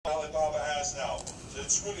fast now. So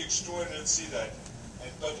it's really extraordinary to see that.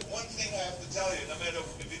 But one thing I have to tell you, no matter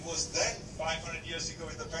if it was then 500 years ago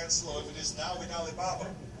with the pencil or if it is now with Alibaba,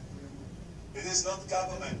 it is not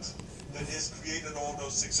government that has created all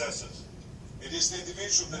those successes. It is the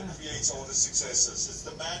individual that creates all the successes. It's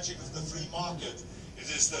the magic of the free market. It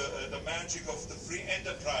is the magic of the free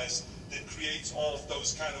enterprise that creates all of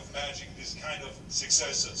those kind of magic, these kind of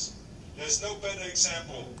successes. There's no better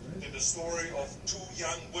example than the story of two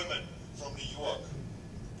young women from New York.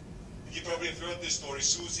 You probably have heard this story,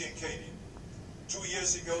 Susie and Katie. 2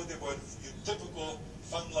 years ago, they were your typical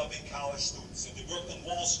fun-loving college students, and they worked on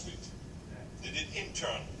Wall Street. They did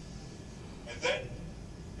intern. And then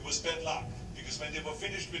it was bad luck, because when they were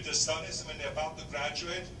finished with their studies and when they were about to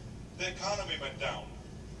graduate, the economy went down.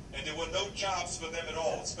 And there were no jobs for them at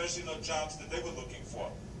all, especially no jobs that they were looking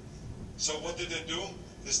for. So what did they do?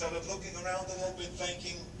 They started looking around a little bit,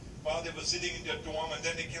 thinking while they were sitting in their dorm, and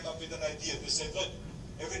then they came up with an idea. They said, look,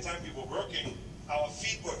 every time we were working, our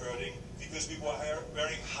feet were hurting because we were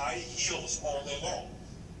wearing high heels all day long.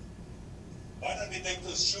 Why don't we take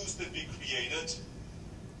those shoes that we created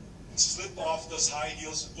and slip off those high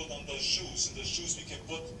heels and put on those shoes, and those shoes we can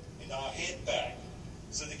put in our handbag.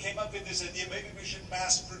 So they came up with this idea, maybe we should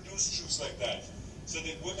mass produce shoes like that, so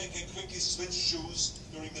that women can quickly switch shoes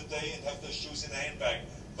during the day and have those shoes in a handbag.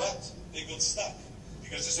 But they got stuck,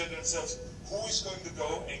 because they said to themselves, who is going to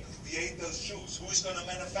go and create those shoes? Who is going to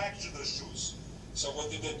manufacture those shoes? So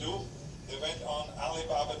what did they do? They went on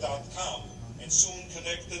Alibaba.com and soon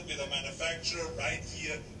connected with a manufacturer right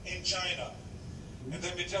here in China. And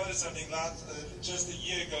let me tell you something, just a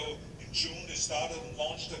year ago in June they started and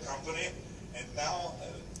launched the company, and now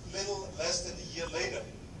a little less than a year later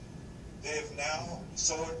they have now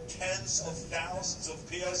sold tens of thousands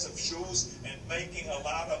of pairs of shoes and making a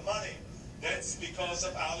lot of money. That's because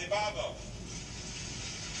of Alibaba.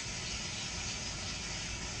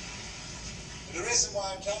 The reason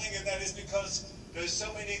why I'm telling you that is because there's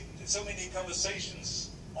so many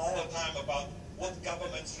conversations all the time about what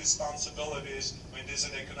government's responsibility is when there's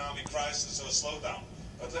an economic crisis or a slowdown.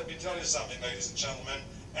 But let me tell you something, ladies and gentlemen,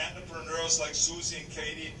 entrepreneurs like Susie and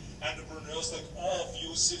Katie, entrepreneurs like all of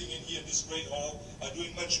you sitting in here in this great hall are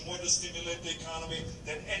doing much more to stimulate the economy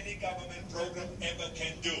than any government program ever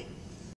can do.